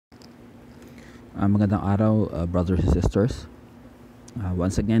Magandang araw, brothers and sisters.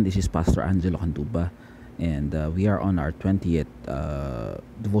 Once again, this is Pastor Angelo Cantuba, and we are on our 20th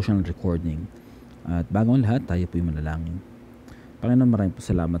devotional recording. At bago ang lahat, tayo po'y manalangin. Panginoon, maraming po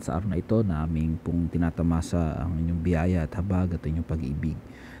salamat sa araw na ito na aming pong tinatamasa ang inyong biyaya at habag at inyong pag-ibig.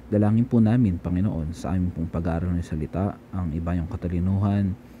 Dalangin po namin, Panginoon, sa aming pong pag-aaral ng salita, ang iba yung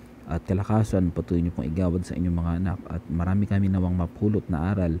katalinuhan at kalakasan, patuloy niyo pong igawad sa inyong mga anak, at marami kami nawang mapulot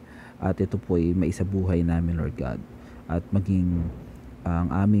na aral, at ito po ay maisabuhay namin, Lord God, at maging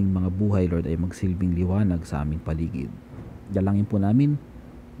ang aming mga buhay, Lord, ay magsilbing liwanag sa aming paligid. Dalangin po namin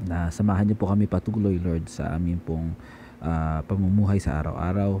na samahan niyo po kami patuloy, Lord, sa aming pong pamumuhay sa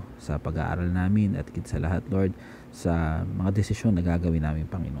araw-araw, sa pag-aaral namin, at higit sa lahat, Lord, sa mga desisyon na gagawin namin,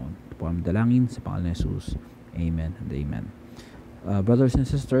 Panginoon. Ito po kami dalangin sa pangalan ni Jesus. Amen and amen. Brothers and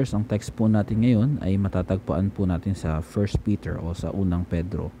sisters, ang text po natin ngayon ay matatagpuan po natin sa 1 Peter o sa unang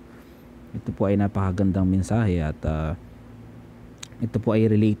Pedro. Ito po ay napakagandang mensahe at ito po ay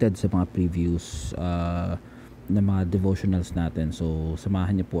related sa mga previous na mga devotionals natin. So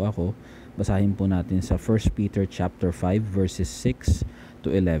samahan niyo po ako. Basahin po natin sa 1 Peter chapter 5 verses 6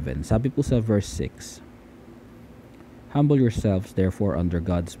 to 11. Sabi po sa verse 6, "Humble yourselves therefore under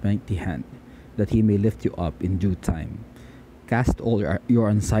God's mighty hand, that He may lift you up in due time. Cast all your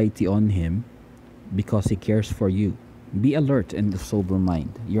anxiety on Him, because He cares for you. Be alert and of sober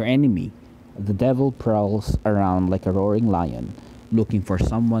mind. Your enemy, the devil, prowls around like a roaring lion, looking for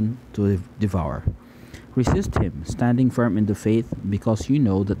someone to devour. Resist him, standing firm in the faith, because you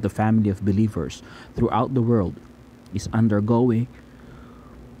know that the family of believers throughout the world is undergoing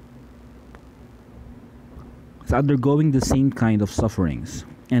the same kind of sufferings.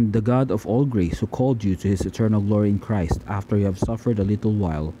 And the God of all grace, who called you to His eternal glory in Christ, after you have suffered a little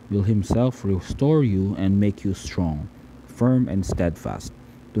while, will Himself restore you and make you strong, firm and steadfast.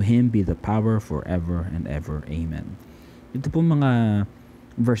 To Him be the power forever and ever. Amen." Ito po mga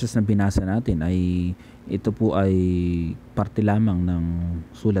verses na binasa natin ay ito po ay parte lamang ng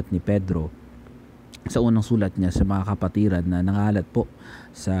sulat ni Pedro sa unang sulat niya sa mga kapatiran na nangalat po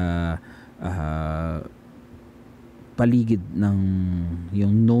sa paligid ng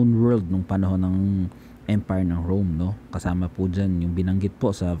yung known world nung panahon ng Empire ng Rome, no? Kasama po dyan yung binanggit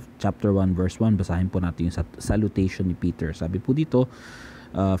po sa chapter 1 verse 1. Basahin po natin yung salutation ni Peter. Sabi po dito,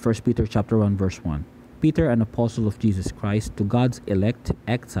 1 Peter chapter 1 verse 1. "Peter, an apostle of Jesus Christ, to God's elect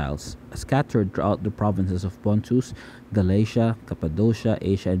exiles scattered throughout the provinces of Pontus, Galatia, Cappadocia,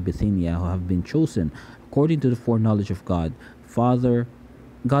 Asia, and Bithynia, who have been chosen according to the foreknowledge of God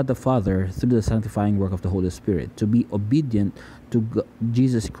the Father, through the sanctifying work of the Holy Spirit, to be obedient to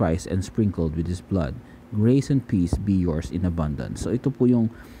Jesus Christ and sprinkled with His blood. Grace and peace be yours in abundance." So ito po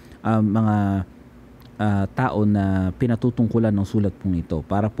yung mga tao na pinatutungkulan ng sulat pong ito.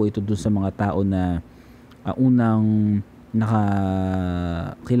 Para po ito dun sa mga tao na unang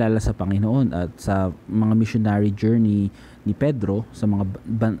nakakilala sa Panginoon at sa mga missionary journey ni Pedro sa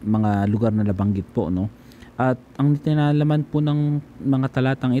mga lugar na nabanggit po, no? At ang tinalaman po ng mga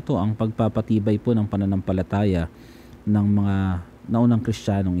talatang ito ang pagpapatibay po ng pananampalataya ng mga naunang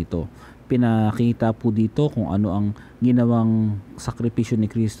Kristiyanong ito. Pinakita po dito kung ano ang ginawang sakripisyo ni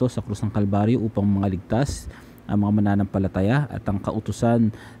Kristo sa krus ng Kalbaryo upang maligtas ang mga mananampalataya, at ang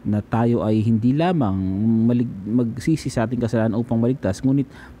kautusan na tayo ay hindi lamang magsisi sa ating kasalanan upang maligtas, ngunit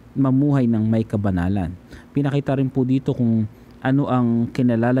mamuhay ng may kabanalan. Pinakita rin po dito kung ano ang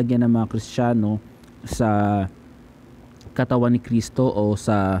kinalalagyan ng mga Kristiyano sa katawan ni Kristo o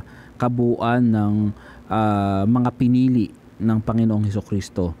sa kabuuan ng mga pinili ng Panginoong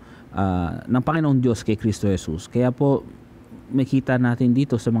Hesukristo, ng Panginoong Diyos kay Kristo Jesus. Kaya po makita natin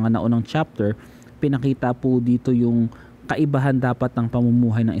dito sa mga naunang chapter, pinakita po dito yung kaibahan dapat ng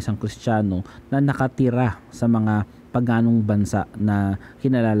pamumuhay ng isang Kristiyano na nakatira sa mga paganong bansa na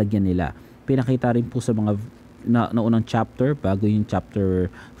kinalalagyan nila. Pinakita rin po sa mga naunang chapter, bago yung chapter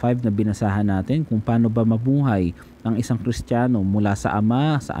 5 na binasahan natin, kung paano ba mabuhay ang isang Kristiyano mula sa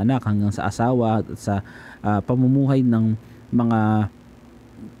ama, sa anak, hanggang sa asawa, at sa pamumuhay ng mga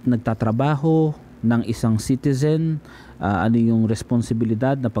nagtatrabaho, ng isang citizen, ano yung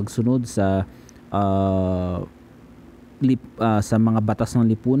responsibilidad na pagsunod sa sa mga batas ng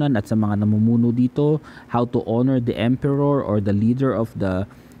lipunan at sa mga namumuno dito, how to honor the emperor or the leader of the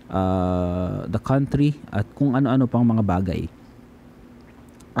country, at kung ano-ano pang mga bagay.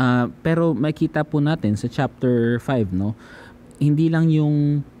 Pero makita po natin sa chapter 5, no, hindi lang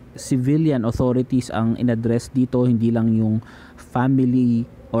yung civilian authorities ang inaddress dito, hindi lang yung family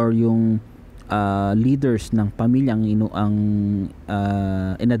or yung leaders ng pamilya ang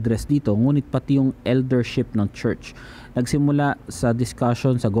inaddress dito, ngunit pati yung eldership ng church. Nagsimula sa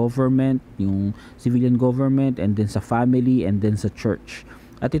discussion sa government, yung civilian government, and then sa family, and then sa church.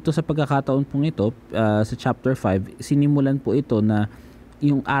 At ito sa pagkakataon pong ito, sa chapter 5, sinimulan po ito na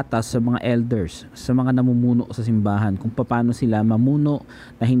yung atas sa mga elders, sa mga namumuno sa simbahan, kung paano sila mamuno,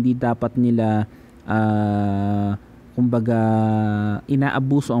 na hindi dapat nila kumbaga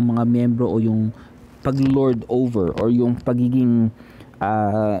inaabuso ang mga miyembro, o yung pag-lord over, or yung pagiging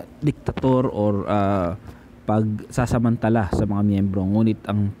diktator, or pagsasamantala sa mga miyembro, ngunit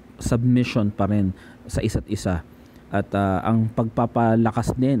ang submission pa rin sa isa't isa, at ang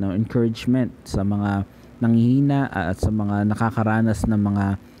pagpapalakas din o encouragement sa mga nanghihina at sa mga nakakaranas ng mga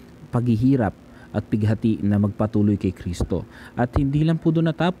paghihirap at pighati na magpatuloy kay Kristo. At hindi lang po doon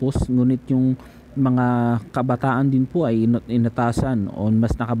natapos, ngunit yung mga kabataan din po ay inatasan o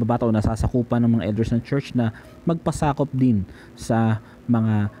mas nakababata o nasasakupan ng mga elders ng church na magpasakop din sa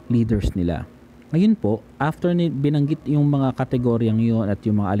mga leaders nila. Ngayon po, after binanggit yung mga kategoryang yon at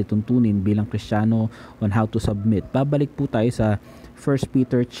yung mga alituntunin bilang Kristiyano on how to submit, babalik po tayo sa 1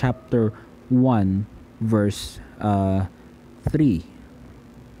 Peter chapter 1 verse 3.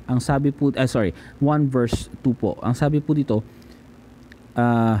 Ang sabi po, 1 verse 2 po. Ang sabi po dito,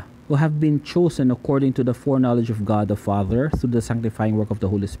 who have been chosen according to the foreknowledge of God the Father through the sanctifying work of the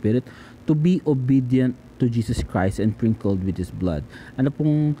Holy Spirit to be obedient to Jesus Christ and sprinkled with His blood. Ano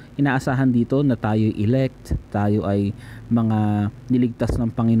pong inaasahan dito? Na tayo elect, tayo ay mga niligtas ng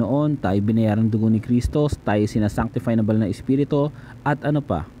Panginoon, tayo binayaran dugo ni Kristo, tayo sinasanctify na banal na Espiritu, at ano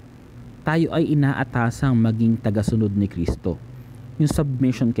pa? Tayo ay inaatasang maging tagasunod ni Kristo. Yung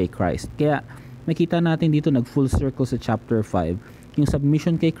submission kay Christ. Kaya makita natin dito nag full circle sa chapter 5. Yung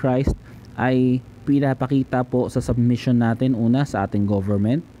submission kay Christ ay pinapakita po sa submission natin una sa ating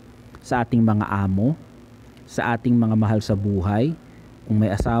government, sa ating mga amo, sa ating mga mahal sa buhay. Kung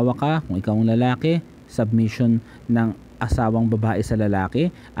may asawa ka, kung ikaw ang lalaki, submission ng asawang babae sa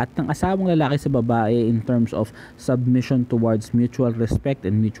lalaki, at ng asawang lalaki sa babae in terms of submission towards mutual respect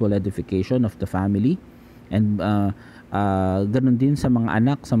and mutual edification of the family. And ganun din sa mga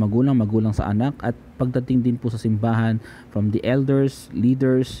anak, sa magulang, magulang sa anak, at pagdating din po sa simbahan, from the elders,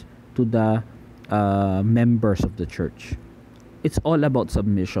 leaders, to the members of the church. It's all about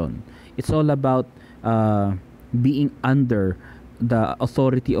submission. It's all about being under the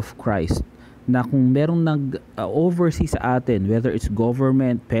authority of Christ, na kung merong nag-oversee sa atin, whether it's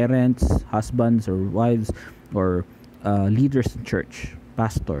government, parents, husbands or wives, or leaders in church,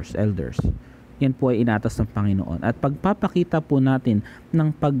 pastors, elders, yan po ay inatas ng Panginoon. At pagpapakita po natin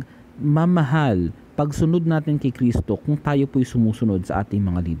ng pagmamahal, pagsunod natin kay Kristo, kung tayo po'y sumusunod sa ating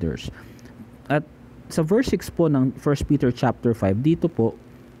mga leaders. At sa verse 6 po ng 1 Peter chapter 5, dito po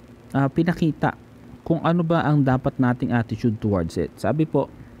pinakita kung ano ba ang dapat nating attitude towards it. Sabi po,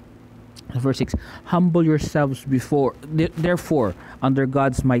 verse 6, humble yourselves therefore under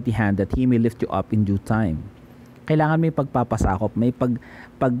God's mighty hand, that He may lift you up in due time. Kailangan may pagpapasakop, may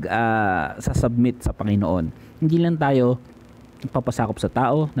sasubmit sa Panginoon. Hindi lang tayo nagpapasakop sa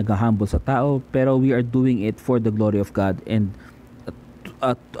tao, nag-humble sa tao, pero we are doing it for the glory of God and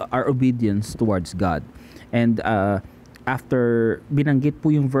our obedience towards God. And after binanggit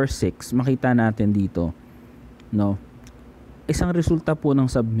po yung verse 6, makita natin dito, no, isang resulta po ng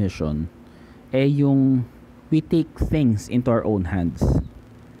submission yung we take things into our own hands.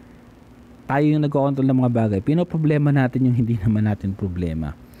 Tayo yung nagko-control ng mga bagay. Pinoproblema natin yung hindi naman natin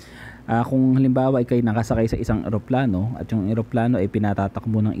problema. Kung halimbawa ikay nakasakay sa isang eroplano at yung eroplano ay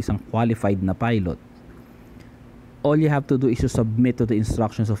pinatatakbo ng isang qualified na pilot, all you have to do is to submit to the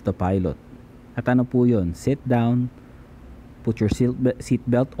instructions of the pilot. At ano po yun? Sit down, put your seat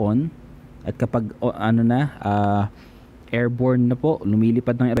belt on, at kapag airborne na po,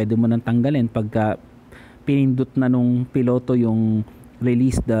 lumilipad ng pwede mo nang tanggalin pagka pinindot na nung piloto yung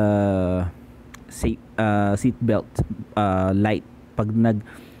release the seat belt light. Pag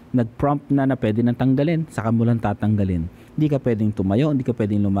nag-prompt na pwede nang tanggalin, saka mo lang tatanggalin. Hindi ka pwedeng tumayo, hindi ka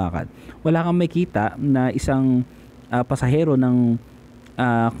pwedeng lumakad. Wala kang makita na isang pasahero ng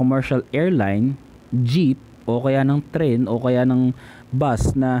commercial airline, jeep, o kaya ng train, o kaya ng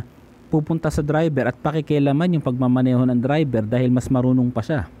bus na pupunta sa driver at pakikialaman yung pagmamaneho ng driver dahil mas marunong pa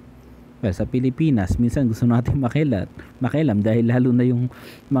siya. Well, sa Pilipinas, minsan gusto natin makialam dahil lalo na yung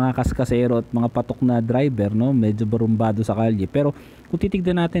mga kaskasero at mga patok na driver, no, medyo barumbado sa kalye. Pero kung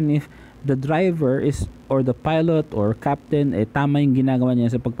titignan natin, if the driver is, or the pilot or captain, tama yung ginagawa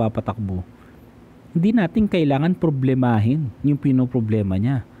niya sa pagpapatakbo, hindi natin kailangan problemahin yung pinoproblema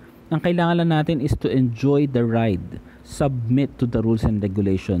niya. Ang kailangan lang natin is to enjoy the ride, submit to the rules and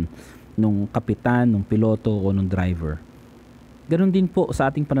regulation nung kapitan, nung piloto o nung driver. Ganon din po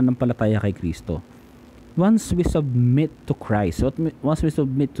sa ating pananampalataya kay Kristo. Once we submit to Christ, once we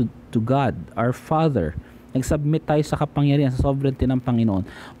submit to God, our Father, nag-submit tayo sa kapangyarihan, sa sovereignty ng Panginoon,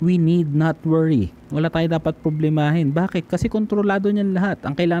 we need not worry. Wala tayo dapat problemahin. Bakit? Kasi kontrolado niyan lahat.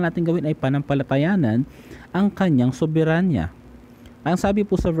 Ang kailangan natin gawin ay panampalatayanan ang kanyang soberanya. Ang sabi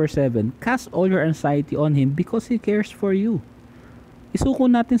po sa verse 7, cast all your anxiety on Him because He cares for you.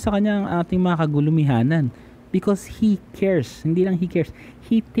 Isuko natin sa kanya ang ating mga kagulumihanan because He cares. Hindi lang He cares,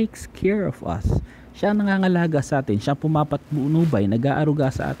 He takes care of us. Siya ang nangangalaga sa atin, siya pumapatnubay,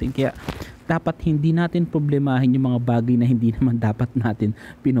 nag-aaruga sa atin. Kaya dapat hindi natin problemahin yung mga bagay na hindi naman dapat natin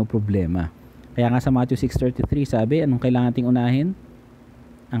pinoproblema. Kaya nga sa Matthew 6:33 sabi, anong kailangan nating unahin?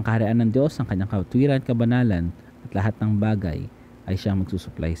 Ang kaharian ng Diyos, ang kanyang katuwiran, kabanalan, at lahat ng bagay ay siya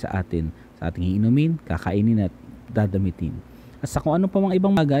magsusupply sa atin, sa ating iinumin, kakainin at dadamitin. At sa kung ano pa mga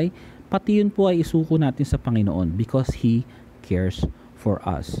ibang bagay, pati yun po ay isuko natin sa Panginoon because He cares for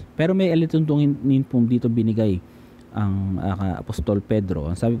us. Pero may alituntunin po dito binigay ang Apostol Pedro.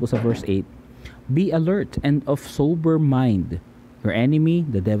 Ang sabi po sa verse 8, be alert and of sober mind. Your enemy,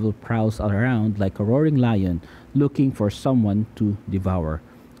 the devil, prowls around like a roaring lion looking for someone to devour.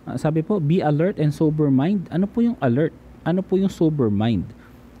 Sabi po, be alert and sober mind. Ano po yung alert? Ano po yung sober mind?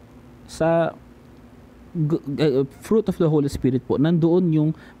 Sa fruit of the Holy Spirit po, nandoon yung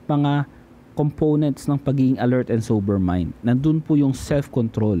mga components ng pagiging alert and sober mind. Nandun po yung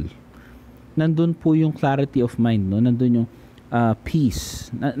self-control. Nandun po yung clarity of mind, no? Nandun yung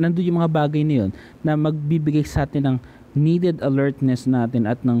peace. Nandun yung mga bagay na yun na magbibigay sa atin ng needed alertness natin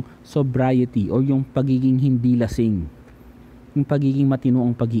at ng sobriety or yung pagiging hindi lasing. Yung pagiging matino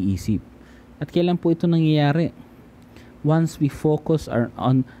ang pag-iisip. At kailan po ito nangyayari? Once we focus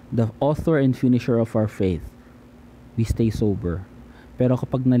on the author and finisher of our faith, we stay sober. Pero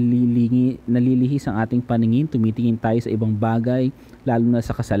kapag nalilihis ang ating paningin, tumitingin tayo sa ibang bagay, lalo na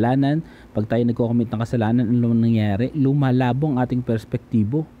sa kasalanan, pag tayo nagko-commit ng kasalanan, ano nangyayari? Lumalabo ang ating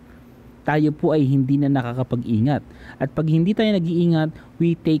perspektibo. Tayo po ay hindi na nakakapag-ingat. At pag hindi tayo nag-iingat,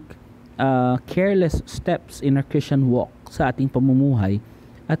 we take careless steps in our Christian walk sa ating pamumuhay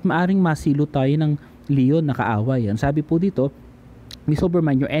at maaring masilo tayo ng leon na kaaway. Ang sabi po dito, be sober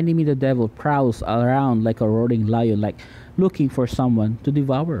mind, your enemy the devil prowls around like a roaring lion, like looking for someone to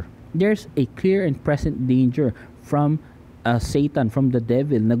devour. There's a clear and present danger from Satan, from the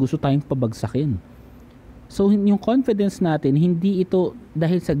devil, na gusto tayong pabagsakin. So yung confidence natin, hindi ito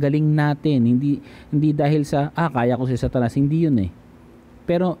dahil sa galing natin, hindi dahil sa kaya ko si Satanas, hindi yun eh.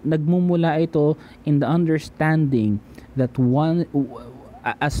 Pero nagmumula ito in the understanding that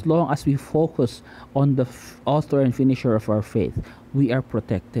as long as we focus on the author and finisher of our faith, we are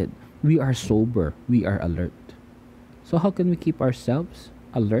protected, we are sober, we are alert. So how can we keep ourselves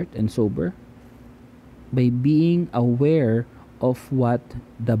alert and sober? By being aware of what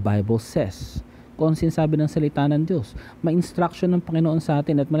the Bible says. Kung sinasabi ng salita ng Diyos, may instruction ng Panginoon sa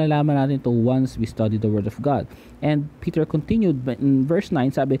atin at malalaman natin ito once we study the Word of God. And Peter continued in verse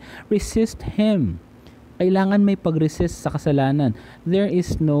 9, sabi, resist Him. Kailangan may pag-resist sa kasalanan. There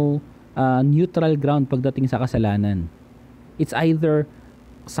is no neutral ground pagdating sa kasalanan. It's either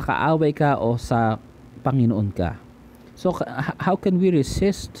sa kaaway ka o sa Panginoon ka. So how can we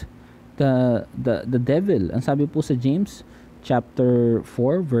resist the devil? Ang sabi po sa James chapter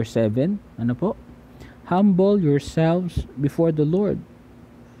 4 verse 7, ano po? Humble yourselves before the Lord.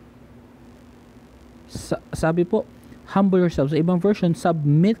 Sabi po, humble yourselves. Sa ibang version,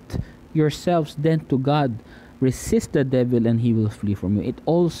 submit yourselves then to God. Resist the devil and he will flee from you. It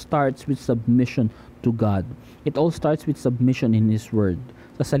all starts with submission to God. It all starts with submission in His Word.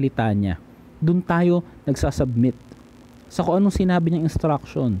 Sa salita niya. Doon tayo nagsasubmit. Sa kung anong sinabi niyang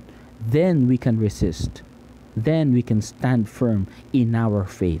instruction, then we can resist. Then we can stand firm in our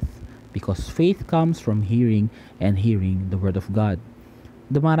faith. Because faith comes from hearing and hearing the Word of God.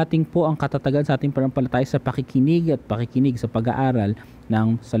 Dumarating po ang katatagan sa ating panampalataya sa pakikinig sa pag-aaral ng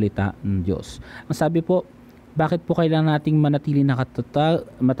salita ng Diyos. Ang sabi po, bakit po kailangan nating manatili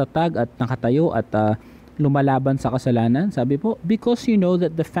matatag at nakatayo at lumalaban sa kasalanan? Sabi po, because you know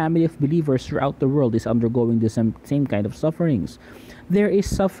that the family of believers throughout the world is undergoing the same kind of sufferings. There is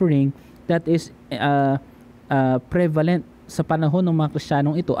suffering that is prevalent sa panahon ng mga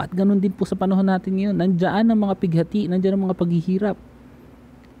Kristiyanong ito at ganun din po sa panahon natin ngayon. Nandiyan ang mga pighati, nandiyan ang mga paghihirap.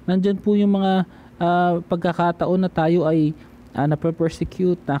 Nandiyan po yung mga pagkakataon na tayo ay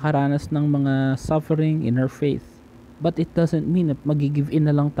nape-persecute, nakaranas ng mga suffering in our faith. But it doesn't mean na mag-give in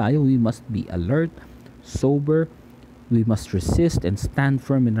na lang tayo. We must be alert, sober, we must resist and stand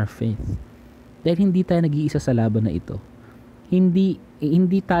firm in our faith. Dahil hindi tayo nag-iisa sa laban na ito. Hindi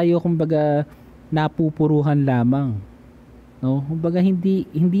tayo kumbaga napupuruhan lamang. No? Kumbaga hindi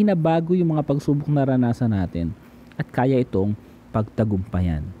na bago yung mga pagsubok na naranasan natin at kaya itong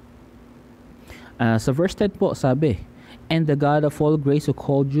pagtagumpayan. Sa verse 10 po, sabi, "And the God of all grace who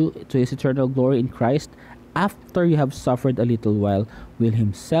called you to His eternal glory in Christ, after you have suffered a little while, will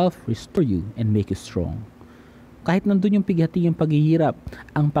Himself restore you and make you strong." Kahit nandun yung pighati yung paghihirap,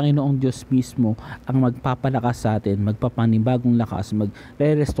 ang Panginoong Diyos mismo ang magpapalakas sa atin, magpapanibagong lakas,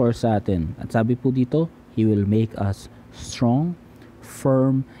 magre-restore sa atin. At sabi po dito, He will make us strong,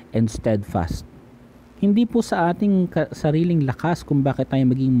 firm, and steadfast. Hindi po sa ating sariling lakas kung bakit tayo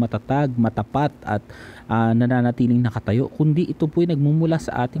maging matatag, matapat at nananatiling nakatayo, kundi ito po ay nagmumula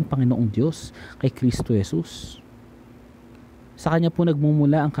sa ating Panginoong Diyos kay Kristo Jesus. Sa Kanya po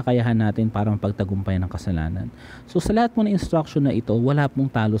nagmumula ang kakayahan natin para mapagtagumpayan ng kasalanan. So sa lahat po ng instruction na ito, wala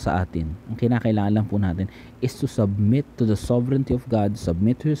pong talo sa atin. Ang kinakailangan lang po natin is to submit to the sovereignty of God,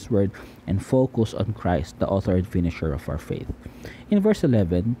 submit to His Word, and focus on Christ, the author and finisher of our faith. In verse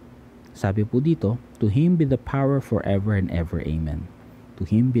 11, sabi po dito, "To Him be the power forever and ever. Amen." To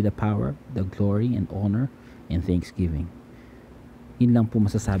Him be the power, the glory, and honor, and thanksgiving. Yun lang po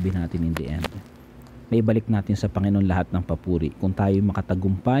masasabi natin in the end. Naibalik natin sa Panginoon lahat ng papuri. Kung tayo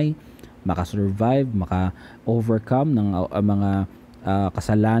makatagumpay, makasurvive, maka-overcome ng mga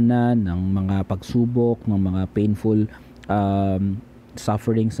kasalanan, ng mga pagsubok, ng mga painful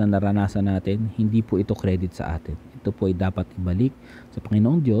sufferings na naranasan natin, hindi po ito credit sa atin. Ito po ay dapat ibalik sa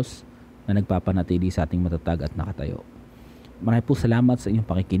Panginoong Diyos na nagpapanatili sa ating matatag at nakatayo. Maraming po salamat sa inyong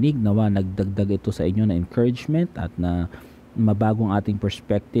pakikinig. Nawa nagdagdag ito sa inyo na encouragement at na mabagong ating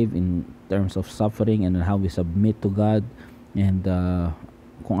perspective in terms of suffering and how we submit to God and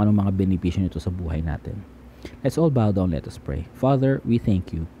kung anong mga benepisyo nito sa buhay natin. Let's all bow down, let us pray. Father, we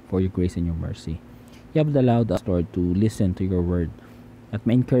thank you for your grace and your mercy. You have allowed us, Lord, to listen to your word. At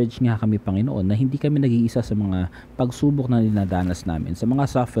ma-encourage nga kami, Panginoon, na hindi kami nag-iisa sa mga pagsubok na dinadanas namin, sa mga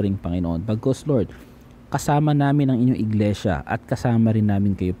suffering, Panginoon. Bagkus, Lord, kasama namin ang inyong iglesia at kasama rin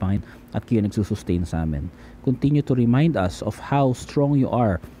namin kayo, Panginoon, at kayo nagsusustain sa amin. Continue to remind us of how strong you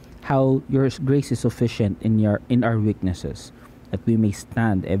are, how your grace is sufficient in our weaknesses, that we may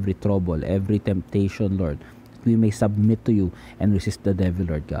stand every trouble, every temptation, Lord, that we may submit to you and resist the devil,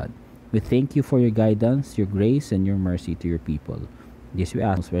 Lord God. We thank you for your guidance, your grace, and your mercy to your people. This we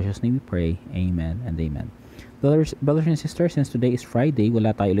ask, in precious name we pray. Amen and amen. Brothers and sisters, since today is Friday,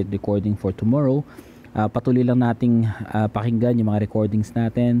 wala tayo ulit recording for tomorrow. Patuloy lang nating pakinggan yung mga recordings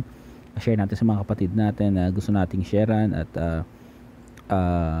natin, share natin sa mga kapatid natin na gusto nating sharean, at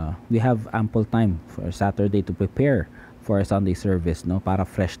we have ample time for Saturday to prepare for a Sunday service, no, para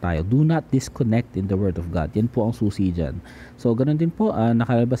fresh tayo. Do not disconnect in the Word of God. Yan po ang susi dyan. So ganun din po,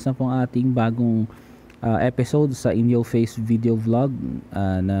 nakalabas na po ang ating bagong episode sa In Your Face video vlog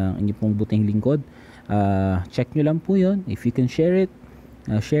na inyong pong buting lingkod. Check nyo lang po yun. If you can share it,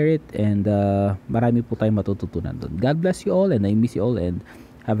 and marami po tayong matututunan doon. God bless you all, and I miss you all, and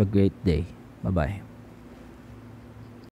have a great day. Bye-bye.